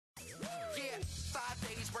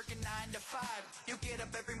5. You get up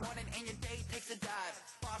every morning and your day takes a dive.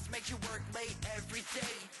 Boss makes you work late every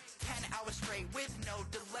day, 10 hours straight with no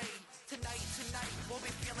delay. Tonight, we'll be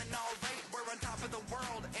feeling alright. We're on top of the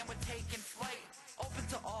world and we're taking flight. Open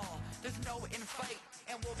to all, there's no invite,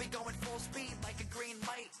 and we'll be going full speed like a green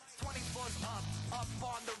light. 20 floors up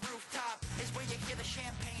on the rooftop is where you hear the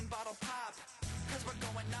champagne bottle pop. Cause we're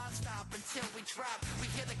going non-stop until we drop. We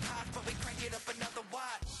hear the cops, but we crank it up another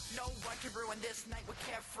watt. No one can ruin this night, we're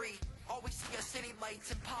carefree. All we see are city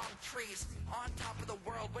lights and palm trees. On top of the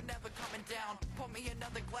world, we're never coming down. Pour me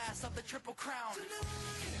another glass of the Triple Crown. Tonight,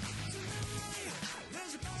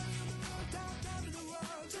 there's a party on the road, down in the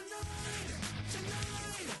world. Tonight.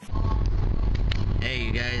 Hey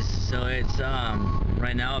you guys, so it's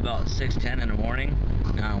right now about 6:10 in the morning.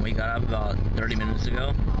 We got up about 30 minutes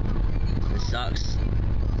ago. It sucks.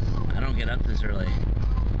 I don't get up this early.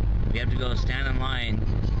 We have to go stand in line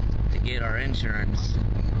to get our insurance.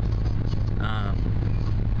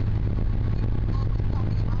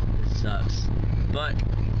 It sucks. But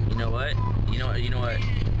you know what?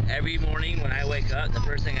 Every morning when I wake up, the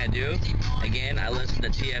first thing I do, again, I listen to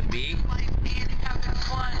TFB.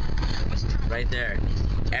 Right there.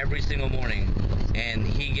 Every single morning. And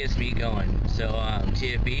he gets me going. So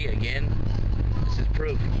TFB, again, this is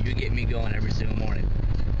proof. You get me going every single morning.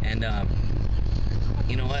 And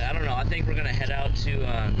you know what? I don't know. I think we're gonna head out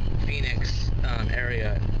to Phoenix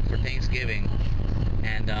area for Thanksgiving,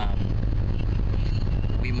 and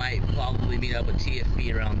we might probably meet up with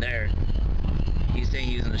TFB around there. He's saying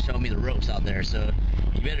he's gonna show me the ropes out there, so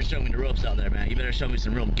you better show me the ropes out there, man. You better show me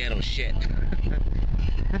some real ghetto shit.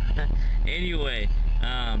 Anyway,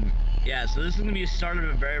 yeah, so this is gonna be the start of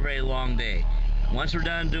a very, very long day. Once we're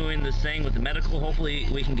done doing this thing with the medical, hopefully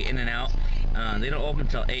we can get in and out. They don't open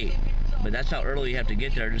until 8, but that's how early you have to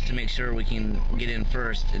get there just to make sure we can get in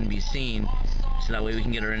first and be seen, so that way we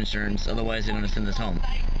can get our insurance. Otherwise, they're going to send us home.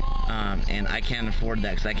 And I can't afford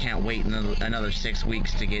that because I can't wait another 6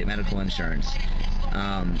 weeks to get medical insurance.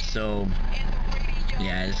 So,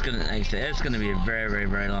 yeah, it's gonna, like I said, it's gonna be a very, very,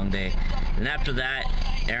 very long day. And after that,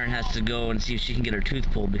 Erin has to go and see if she can get her tooth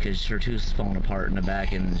pulled because her tooth's falling apart in the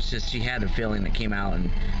back, and it's just, she had a feeling that came out, and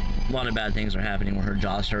a lot of bad things are happening where her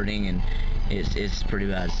jaw's hurting, and it's pretty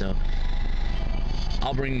bad. So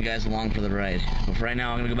I'll bring you guys along for the ride. But for right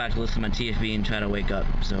now, I'm gonna go back to listen to my TFB and try to wake up.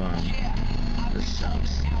 So this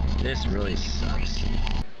sucks. This really sucks.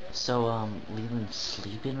 So Leland's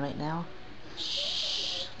sleeping right now.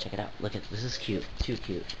 Shh. Check it out. Look at this. Is cute. Too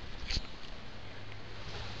cute.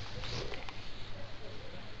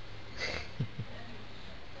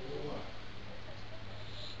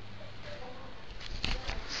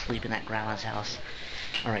 Sleeping at Grandma's house.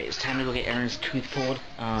 Alright, it's time to go get Erin's tooth pulled.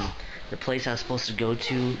 The place I was supposed to go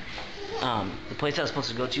to,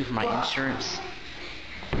 for my insurance,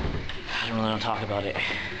 I don't really want to talk about it.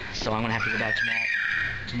 So I'm gonna have to go back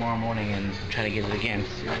tomorrow morning and try to get it again.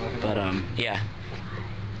 But yeah,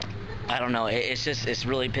 I don't know. It's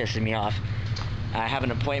really pissing me off. I have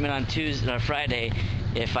an appointment on Friday.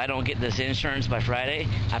 If I don't get this insurance by Friday,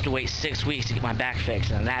 I have to wait 6 weeks to get my back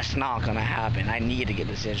fixed, and that's not gonna happen. I need to get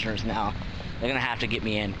this insurance now. They're gonna have to get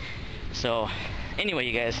me in. So anyway,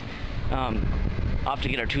 you guys, I'll have to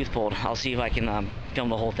get our tooth pulled. I'll see if I can film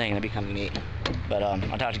the whole thing. That'd be kind of neat. But I'll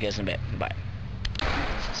talk to you guys in a bit. Bye.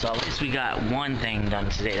 So at least we got one thing done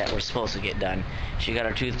today that we're supposed to get done. She got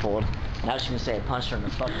her tooth pulled. Now she's gonna say I punched her in the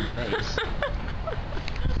fucking face.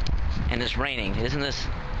 And it's raining. Isn't this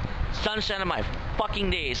sunshine of my fucking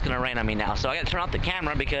day? It's gonna rain on me now. So I gotta turn off the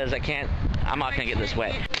camera because I'm not gonna get this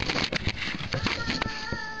wet.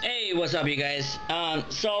 Hey, what's up you guys?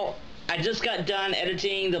 So I just got done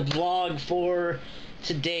editing the vlog for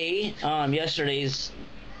today. Yesterday's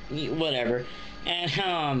whatever.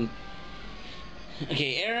 And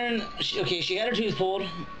okay, Erin, she had her tooth pulled.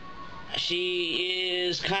 She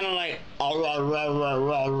is kind of like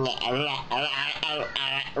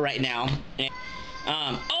right now.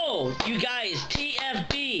 Oh, you guys,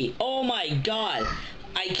 TFB. Oh my god,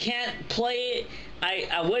 I can't play it.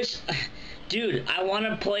 I wish, dude, I want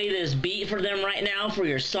to play this beat for them right now for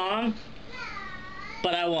your song,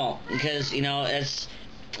 but I won't because it's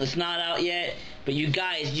not out yet. But you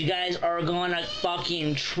guys are gonna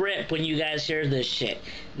fucking trip when you guys hear this shit.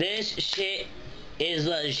 This shit is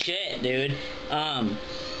the shit, dude.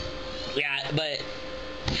 Yeah, but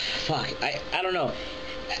fuck, I don't know.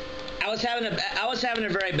 I was having a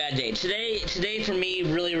very bad day. Today for me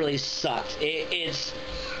really sucked. You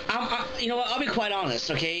know what? I'll be quite honest,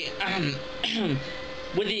 okay?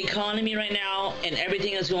 With the economy right now and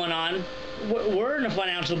everything that's going on, we're in a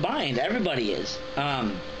financial bind. Everybody is.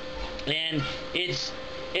 And it's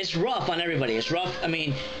rough on everybody. It's rough. I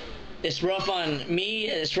mean, it's rough on me,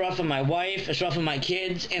 it's rough on my wife, it's rough on my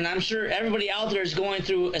kids, and I'm sure everybody out there is going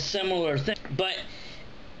through a similar thing. But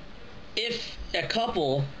if a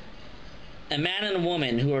couple, a man and a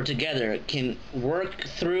woman who are together, can work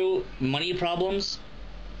through money problems,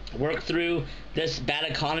 work through this bad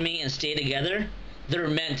economy and stay together, they're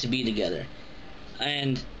meant to be together.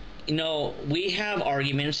 And we have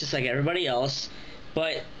arguments just like everybody else,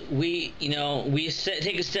 but we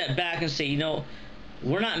take a step back and say,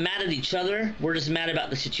 we're not mad at each other, we're just mad about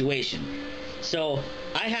the situation. So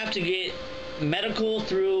I have to get medical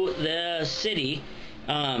through the city.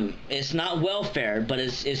 It's not welfare, but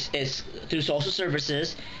it's through social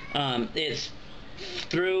services. It's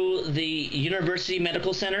through the University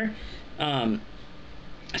Medical Center.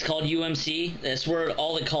 It's called UMC. That's where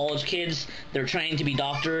all the college kids, they're trained to be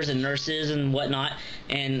doctors and nurses and whatnot,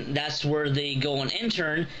 and that's where they go and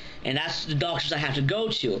intern, and that's the doctors I have to go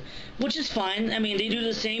to, which is fine. I mean, they do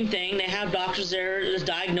the same thing. They have doctors there that's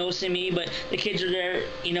diagnosing me, but the kids are there,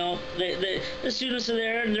 the students are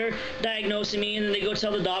there, and they're diagnosing me, and then they go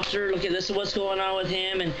tell the doctor, look, this is what's going on with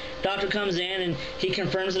him, and doctor comes in, and he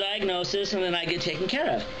confirms the diagnosis, and then I get taken care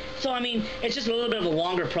of. So, I mean, it's just a little bit of a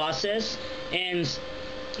longer process, and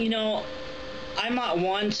I'm not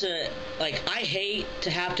one to, I hate to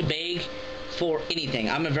have to beg for anything.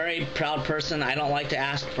 I'm a very proud person. I don't like to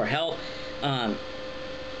ask for help. I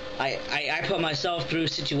put myself through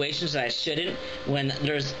situations that I shouldn't when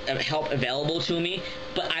there's help available to me,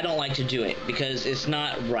 but I don't like to do it because it's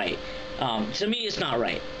not right. To me, it's not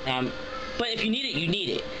right. But if you need it, you need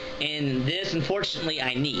it. And this, unfortunately,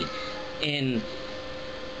 I need. And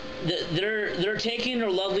they're taking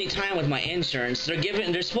their lovely time with my insurance.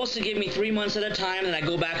 They're supposed to give me 3 months at a time, and I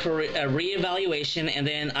go back for a reevaluation, and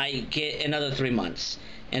then I get another 3 months,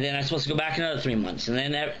 and then I'm supposed to go back another 3 months, and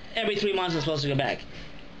then every 3 months I'm supposed to go back.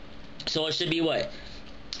 So it should be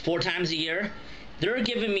 4 times a year. They're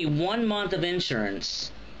giving me 1 month of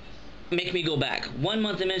insurance, make me go back. 1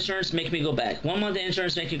 month of insurance, make me go back. 1 month of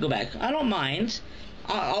insurance, make me go back. I don't mind.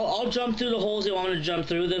 I'll jump through the holes they want me to jump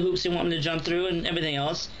through, the hoops they want me to jump through, and everything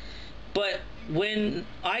else. But when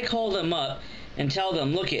I call them up and tell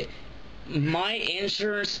them, look, my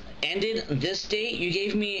insurance ended this date, you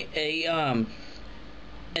gave me a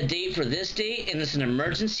date for this date, and it's an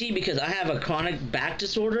emergency because I have a chronic back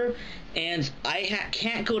disorder, and I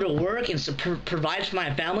can't go to work and provide for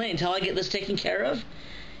my family until I get this taken care of.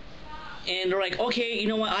 And they're like, okay, you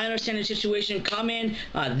know what, I understand the situation, come in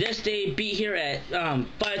this day, be here at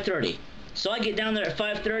 5:30. So I get down there at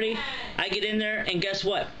 5:30, I get in there, and guess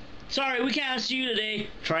what? Sorry, we can't see you today.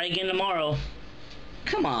 Try again tomorrow.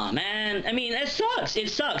 Come on, man. I mean, it sucks. It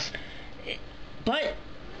sucks. But,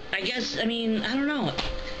 I guess, I don't know.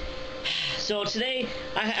 So today,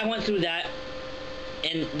 I went through that,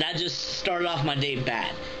 and that just started off my day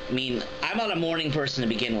bad. I mean, I'm not a morning person to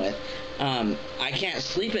begin with. I can't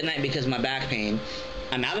sleep at night because of my back pain.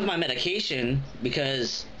 I'm out of my medication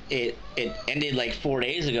because it ended 4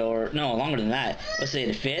 days ago, or no, longer than that. Let's say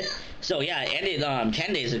the 5th. So yeah, it ended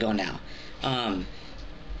 10 days ago now.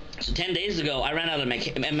 So 10 days ago, I ran out of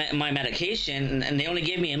my medication, and they only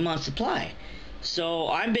gave me a month's supply. So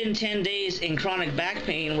I've been 10 days in chronic back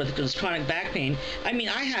pain with this chronic back pain. I mean,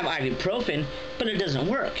 I have ibuprofen, but it doesn't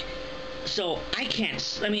work. So I can't,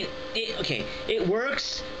 it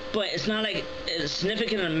works, but it's not like a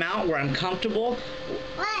significant amount where I'm comfortable.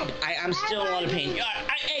 I'm still in a lot of pain.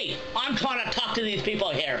 Hey, I'm trying to talk to these people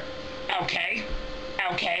here. Okay.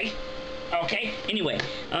 Anyway,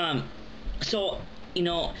 so,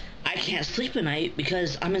 I can't sleep at night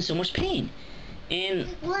because I'm in so much pain. And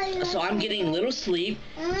so I'm getting little sleep.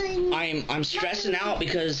 I'm stressing out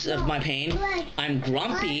because of my pain. I'm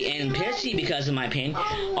grumpy and pissy because of my pain.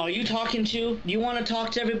 Are you talking to? Do you want to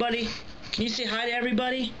talk to everybody? Can you say hi to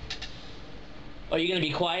everybody? Are you going to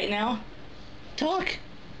be quiet now? Talk.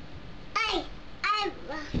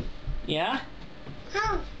 Yeah?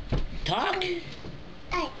 Talk?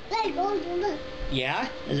 Yeah?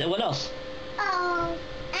 What else?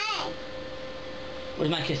 Where's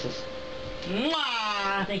my kisses?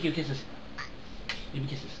 Mwah! Thank you, kisses. Give me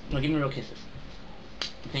kisses. No, give me real kisses.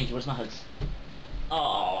 Thank you. Where's my hugs?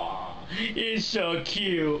 Oh, it's so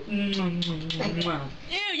cute. Ew,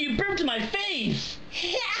 you burped in my face.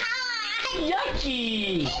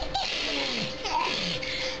 Yucky.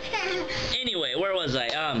 Anyway, where was I?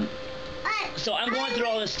 So I'm going through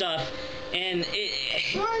all this stuff, and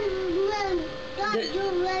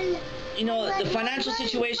the financial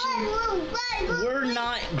situation, we're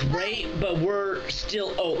not great, but we're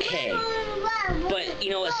still okay. But,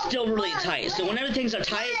 it's still really tight. So whenever things are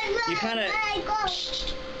tight, you kind of,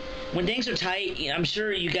 when things are tight, I'm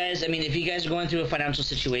sure you guys, I mean, if you guys are going through a financial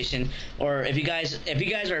situation, or if you guys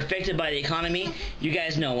are affected by the economy, you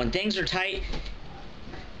guys know when things are tight,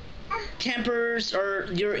 tempers, or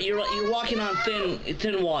you're walking on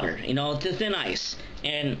thin water, you know, thin ice,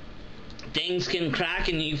 and things can crack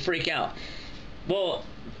and you freak out. Well,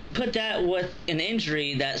 put that with an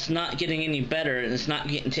injury that's not getting any better and it's not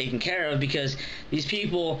getting taken care of because these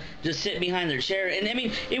people just sit behind their chair. And I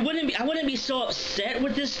mean, I wouldn't be so upset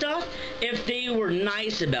with this stuff if they were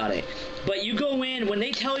nice about it. But you go in, when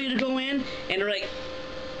they tell you to go in, and they're like,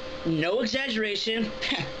 no exaggeration,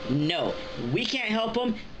 no, we can't help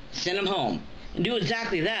them, send them home. And do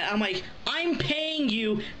exactly that. I'm like, I'm paying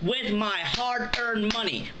you with my hard-earned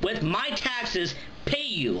money, with my taxes, pay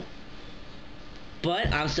you.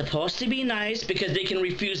 But I'm supposed to be nice because they can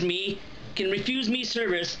refuse me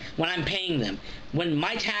service when I'm paying them. When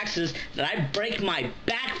my taxes that I break my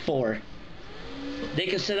back for, they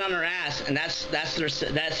can sit on their ass, and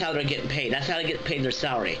that's how they're getting paid. That's how they get paid their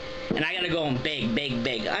salary. And I gotta go and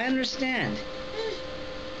beg. I understand,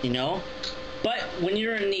 you know. But when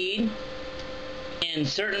you're in need, and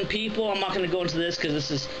certain people, I'm not gonna go into this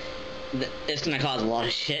because it's gonna cause a lot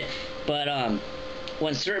of shit. But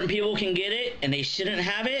when certain people can get it and they shouldn't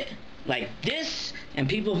have it, like this, and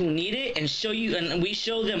people who need it, and show you, and we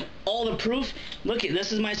show them all the proof. Look,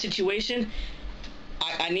 this is my situation.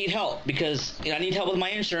 I need help because I need help with my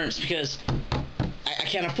insurance because I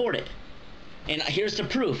can't afford it. And here's the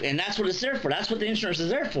proof, and that's what it's there for. That's what the insurance is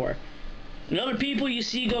there for. And other people you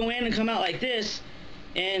see go in and come out like this,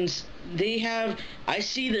 and I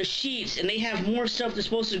see their sheets, and they have more stuff they're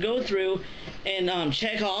supposed to go through and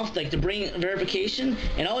check off, like to bring verification,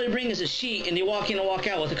 and all they bring is a sheet, and they walk in and walk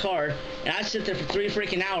out with a card, and I sit there for 3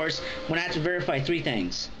 freaking hours when I have to verify 3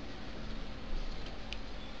 things.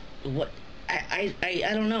 What? I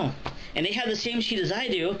don't know. And they have the same sheet as I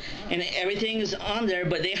do, and everything is on there,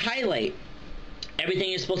 but they highlight everything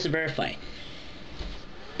you're supposed to verify.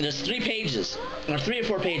 And there's 3 pages, or 3 or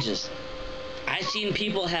 4 pages. I've seen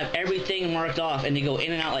people have everything marked off, and they go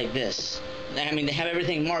in and out like this. I mean, they have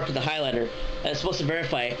everything marked with the highlighter that's supposed to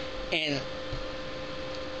verify, and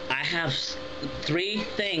I have 3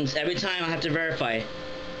 things every time I have to verify,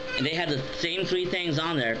 and they have the same 3 things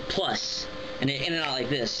on there, plus, and they in and out like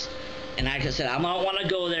this. And like I said, I don't want to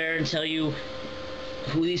go there and tell you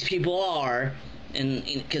who these people are, and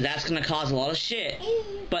because that's going to cause a lot of shit,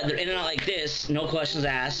 but they're in and out like this, no questions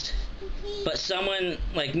asked. But someone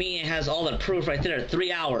like me has all the proof right there.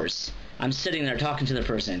 3 hours I'm sitting there talking to the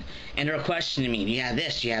person, and they're questioning me. Do you have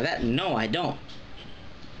this? Do you have that? No, I don't.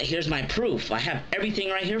 Here's my proof. I have everything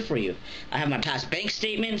right here for you. I have my past bank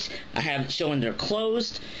statements. I have showing they're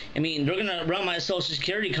closed. I mean, they're gonna run my social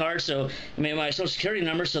security card, so I mean my social security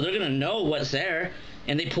number, so they're gonna know what's there.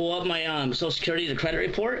 And they pull up my social security, the credit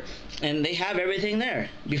report, and they have everything there.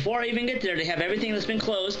 Before I even get there, they have everything that's been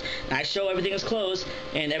closed. I show everything is closed,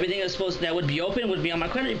 and everything that's supposed that would be open would be on my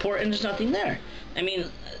credit report, and there's nothing there. I mean,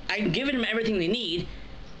 I'm giving them everything they need,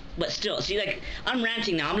 but still, see, like, I'm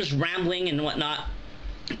ranting now. I'm just rambling and whatnot.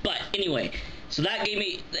 But anyway, so that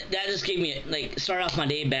just gave me, like, started off my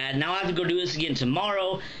day bad. Now I have to go do this again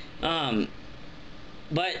tomorrow.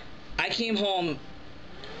 But I came home.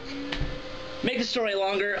 Make the story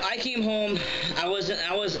longer. I came home. I was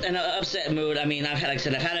in an upset mood. I mean, I've had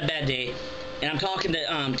a bad day, and I'm talking to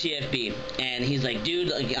TFB, and he's like, dude,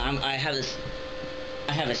 like, I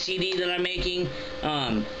have a CD that I'm making.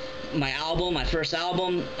 My album, my first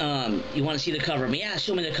album, you want to see the cover? Yeah,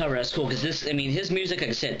 show me the cover. That's cool, because this, I mean, his music,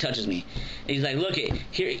 like I said, touches me. And he's like, look,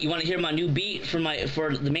 here, you want to hear my new beat for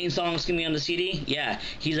the main song that's gonna be on the CD? Yeah.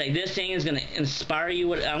 He's like, this thing is gonna inspire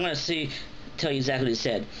you. I'm gonna tell you exactly what he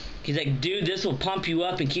said. He's like, dude, this will pump you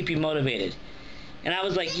up and keep you motivated. And I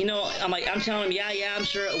was like, you know, I'm telling him, yeah, I'm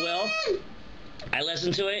sure it will. I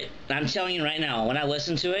listened to it, and I'm telling you right now, when I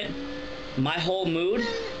listened to it, my whole mood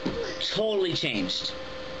totally changed.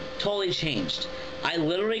 Totally changed. I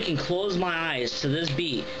literally can close my eyes to this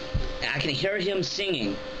beat, and I can hear him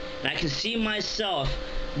singing, and I can see myself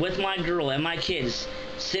with my girl and my kids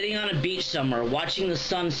sitting on a beach somewhere watching the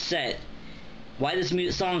sun set while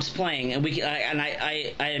this song's playing, and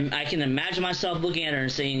I can imagine myself looking at her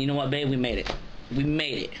and saying, you know what, babe, we made it. We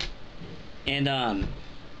made it. And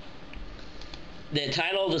the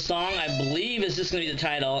title of the song, I believe, is just going to be the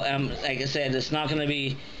title. Like I said, it's not going to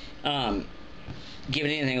be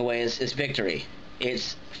giving anything away. It's Victory.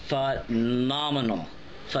 It's phenomenal.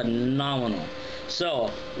 Phenomenal. So,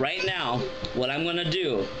 right now, what I'm going to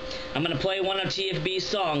do, I'm going to play one of TFB's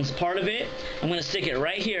songs, part of it. I'm going to stick it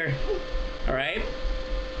right here. Alright?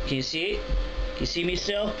 Can you see it? Can you see me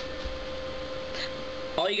still?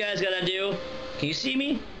 All you guys gotta do, can you see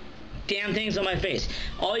me? damn things on my face.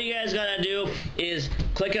 All you guys gotta do is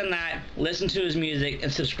click on that, listen to his music,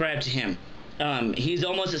 and subscribe to him. He's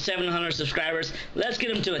almost at 700 subscribers. Let's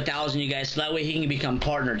get him to 1,000, you guys, so that way he can become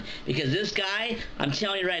partnered. Because this guy, I'm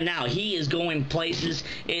telling you right now, he is going places.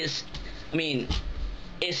 It's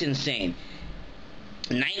insane.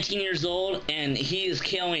 19 years old, and he is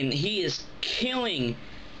killing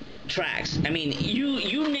tracks. I mean,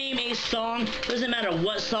 you name a song, doesn't matter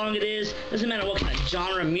what song it is, doesn't matter what kind of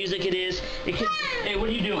genre of music it is. It could, hey, what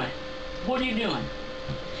are you doing? What are you doing?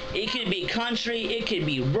 It could be country, it could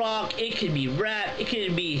be rock, it could be rap, it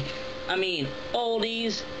could be,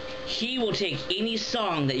 oldies. He will take any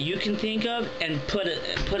song that you can think of and put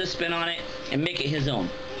a spin on it and make it his own.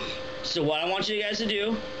 So what I want you guys to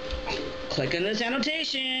do, click on this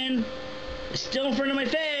annotation. It's still in front of my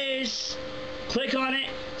face. Click on it,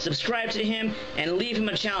 subscribe to him, and leave him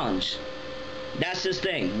a challenge. That's his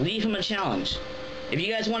thing. Leave him a challenge. If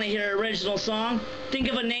you guys want to hear an original song, think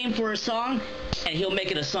of a name for a song, and he'll make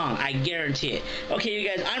it a song. I guarantee it. Okay, you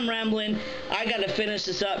guys, I'm rambling. I gotta finish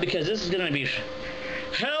this up because this is gonna be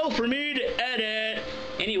hell for me to edit.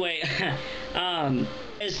 Anyway,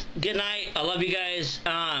 guys, good night. I love you guys.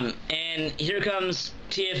 And here comes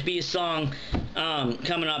TFB's song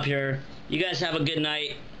coming up here. You guys have a good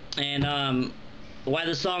night. And while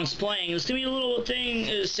the song's playing, there's gonna be a little thing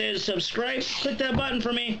that says subscribe. Click that button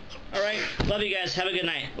for me. Alright, love you guys. Have a good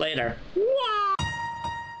night. Later.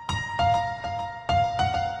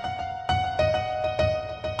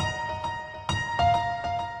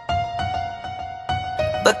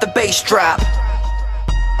 Let the bass drop.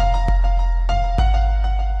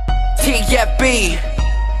 TFB.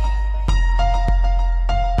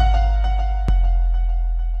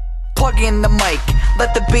 Plug in the mic,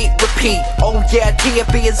 let the beat repeat. Oh yeah,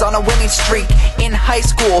 TFB is on a winning streak. In high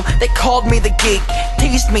school, they called me the geek.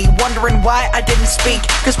 Teased me, wondering why I didn't speak.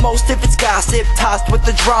 Cause most of it's gossip, tossed with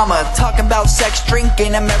the drama. Talking about sex,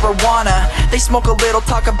 drinking, and marijuana. They smoke a little,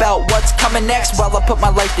 talk about what's coming next. While I put my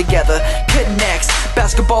life together, connects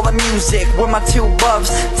basketball and music were my two loves.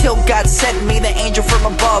 Till God sent me the angel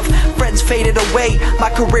from above. Friends faded away, my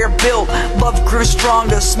career built. Love grew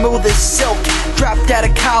stronger, smooth as silk. Dropped out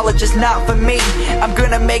of college, it's not for me. I'm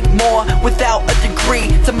gonna make more without a degree.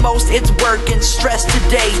 To most it's work and stress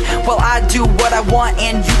today, while I do what I want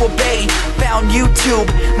and you obey. Found YouTube,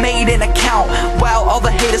 made an account, while all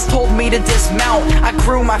the haters told me to dismount. I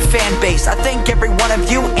grew my fan base, I thank every one of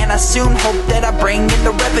you, and I soon hope that I bring in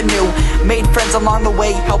the revenue. Made friends along the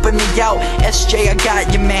way, helping me out. SJ, I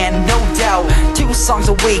got you, man, no doubt. 2 songs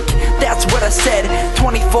a week, that's what I said.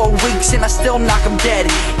 24 weeks and I still knock 'em dead.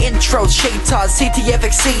 Intros, shade toss,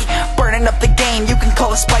 CTFXC, burning up the game, you can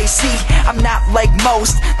call it spicy. I'm not like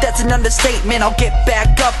most, that's an understatement. I'll get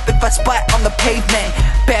back up if I splat on the pavement.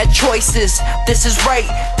 Bad choices, this is right.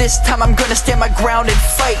 This time I'm gonna stand my ground and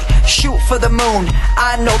fight. Shoot for the moon,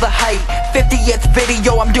 I know the height. 50th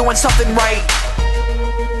video, I'm doing something right.